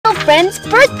friend's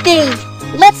birthday.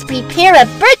 Let's prepare a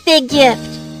birthday gift.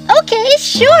 Okay,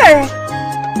 sure.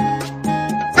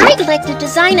 I'd like to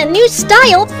design a new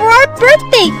style for our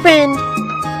birthday friend.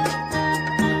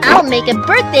 I'll make a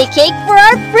birthday cake for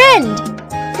our friend.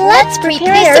 Let's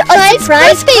prepare a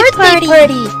surprise birthday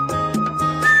party.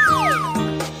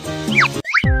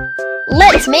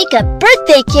 Let's make a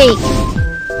birthday cake.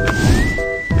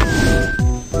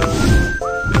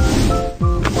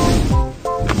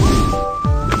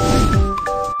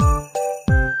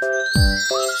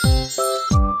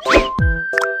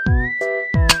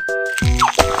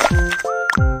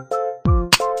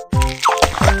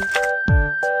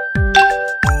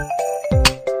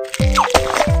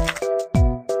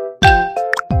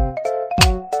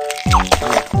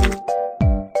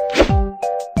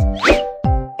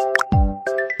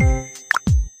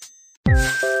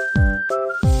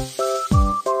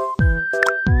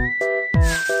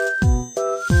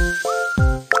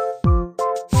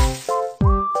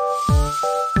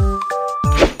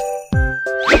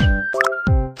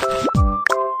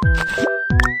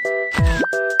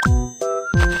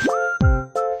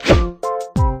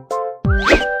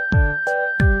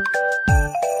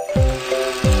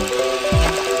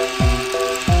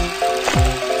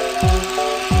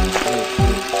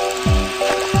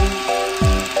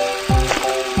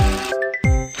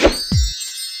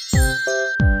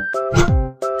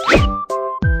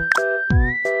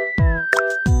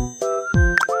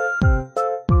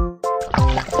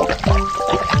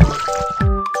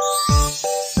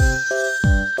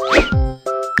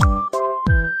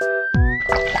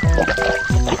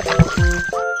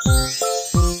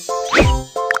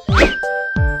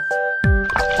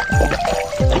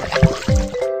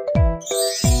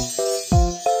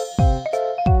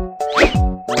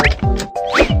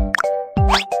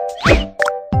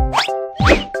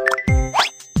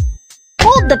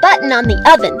 The button on the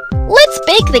oven. Let's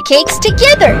bake the cakes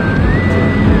together.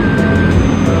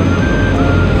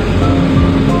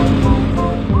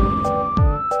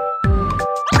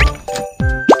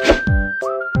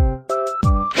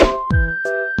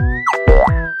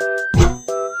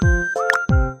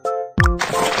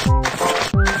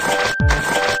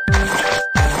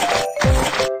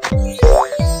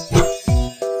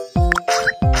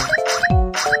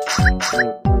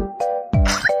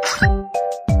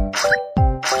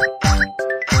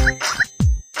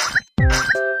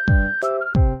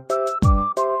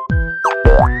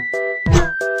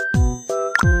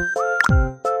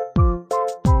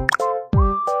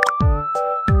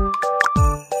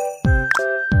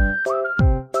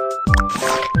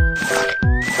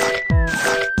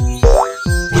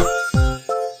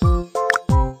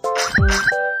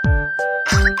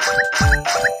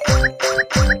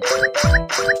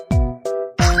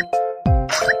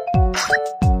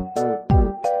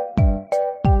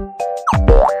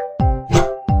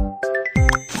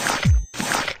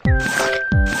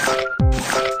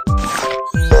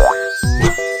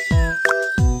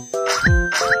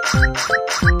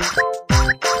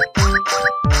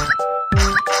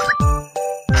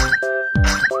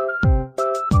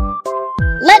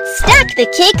 Let's stack the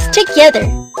cakes together.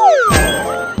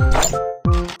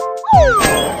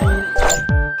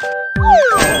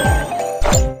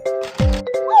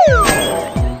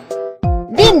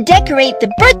 Then decorate the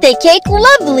birthday cake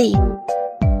lovely.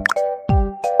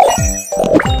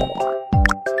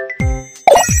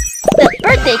 The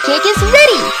birthday cake is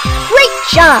ready. Great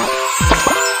job!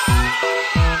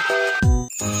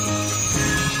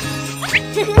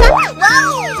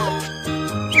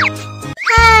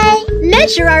 Hi!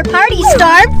 Measure our party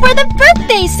star for the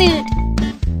birthday suit.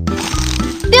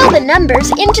 Fill the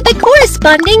numbers into the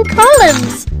corresponding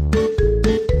columns.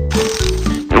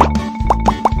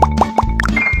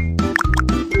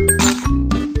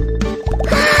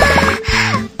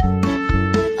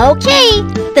 Okay,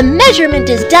 the measurement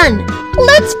is done.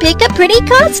 Let's pick a pretty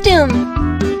costume.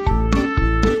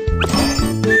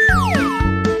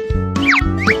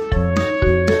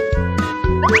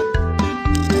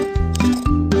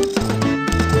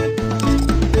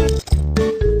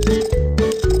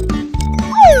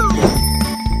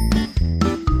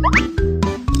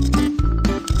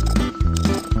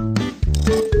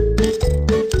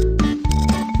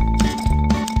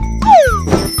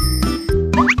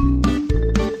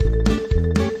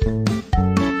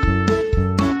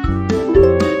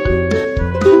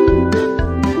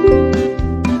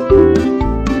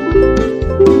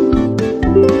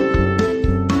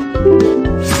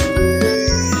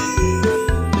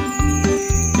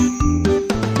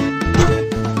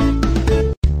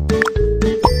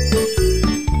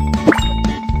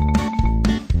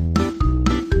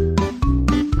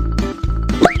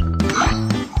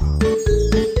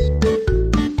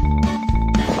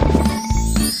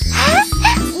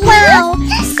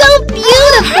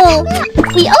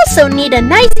 cool! We also need a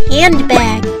nice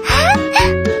handbag.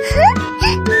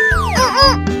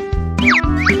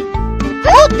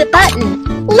 Hold the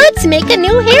button. Let's make a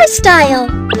new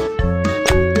hairstyle.